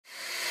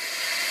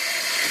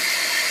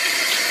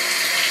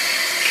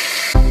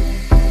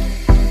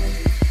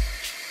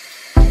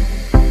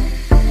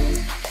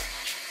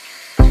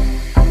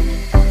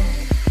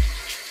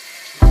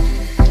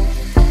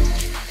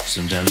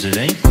Sometimes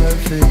it ain't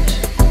perfect.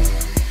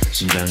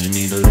 Sometimes you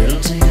need a little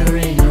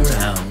tinkering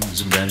around.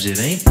 Sometimes it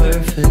ain't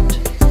perfect.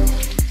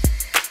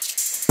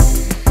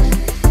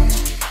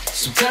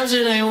 Sometimes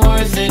it ain't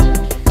worth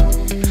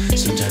it.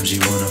 Sometimes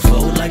you wanna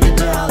fold like a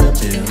dollar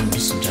bill.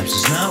 Sometimes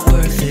it's not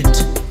worth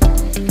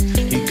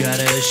it. You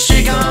gotta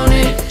shake on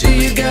it. Do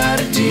you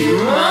gotta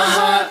do? My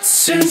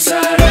heart's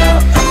inside